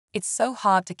It's so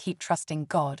hard to keep trusting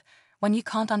God when you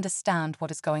can't understand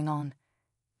what is going on.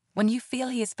 When you feel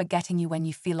He is forgetting you, when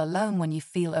you feel alone, when you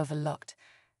feel overlooked,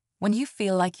 when you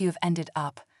feel like you have ended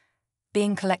up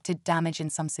being collected damage in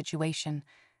some situation,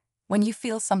 when you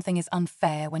feel something is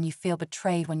unfair, when you feel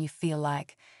betrayed, when you feel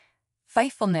like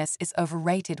faithfulness is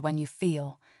overrated, when you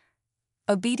feel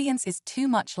obedience is too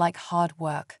much like hard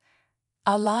work,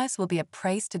 our lives will be a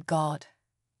praise to God,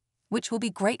 which will be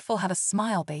grateful, have a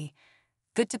smile, be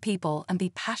good to people, and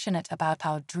be passionate about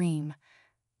our dream.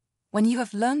 When you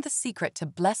have learned the secret to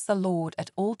bless the Lord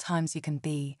at all times, you can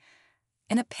be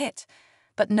in a pit,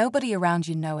 but nobody around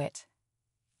you know it.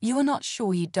 You are not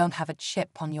sure, you don't have a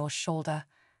chip on your shoulder.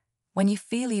 When you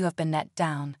feel you have been let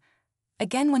down,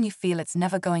 again when you feel it's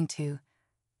never going to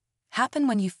happen,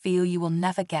 when you feel you will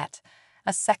never get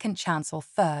a second chance or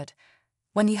third,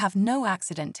 when you have no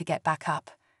accident to get back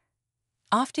up.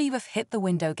 After you have hit the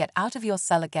window, get out of your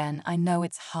cell again. I know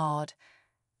it's hard,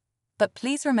 but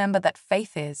please remember that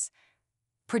faith is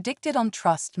predicted on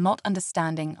trust, not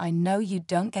understanding. I know you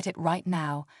don't get it right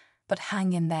now, but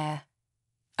hang in there.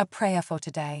 A prayer for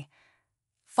today.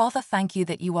 Father, thank you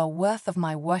that you are worth of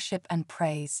my worship and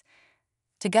praise.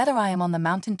 Together I am on the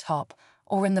mountaintop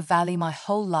or in the valley, my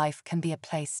whole life can be a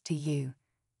place to you.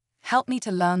 Help me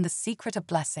to learn the secret of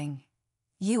blessing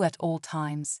you at all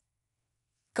times.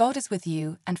 God is with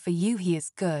you, and for you He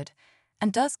is good,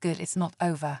 and does good. It's not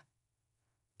over.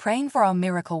 Praying for our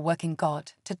miracle-working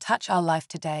God to touch our life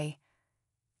today.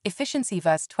 Efficiency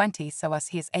verse 20, so as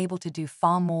He is able to do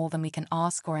far more than we can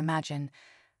ask or imagine.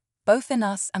 Both in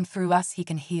us and through us He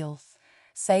can heal,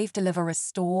 save, deliver,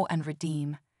 restore, and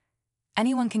redeem.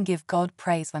 Anyone can give God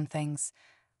praise when things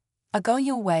are going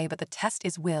your way, but the test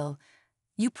is, will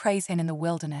you praise Him in the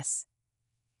wilderness?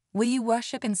 Will you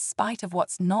worship in spite of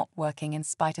what's not working, in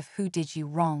spite of who did you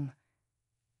wrong?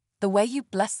 The way you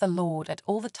bless the Lord at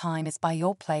all the time is by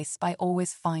your place, by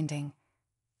always finding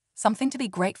something to be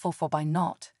grateful for, by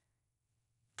not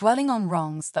dwelling on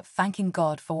wrongs, but thanking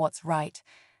God for what's right.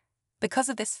 Because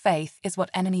of this, faith is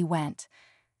what enemy went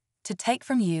to take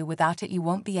from you. Without it, you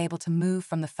won't be able to move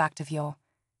from the fact of your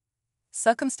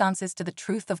circumstances to the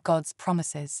truth of God's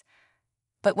promises.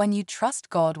 But when you trust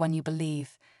God, when you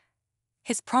believe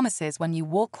His promises, when you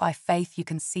walk by faith, you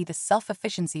can see the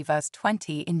self-efficiency verse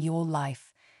 20 in your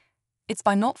life. It's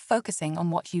by not focusing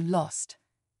on what you lost,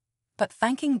 but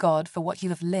thanking God for what you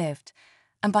have lived,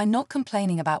 and by not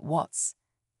complaining about what's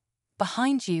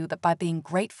behind you, but by being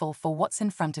grateful for what's in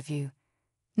front of you.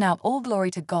 Now all glory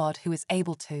to God, who is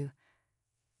able to,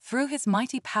 through His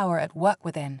mighty power at work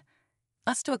within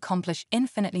us, to accomplish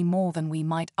infinitely more than we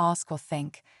might ask or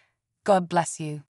think. God bless you.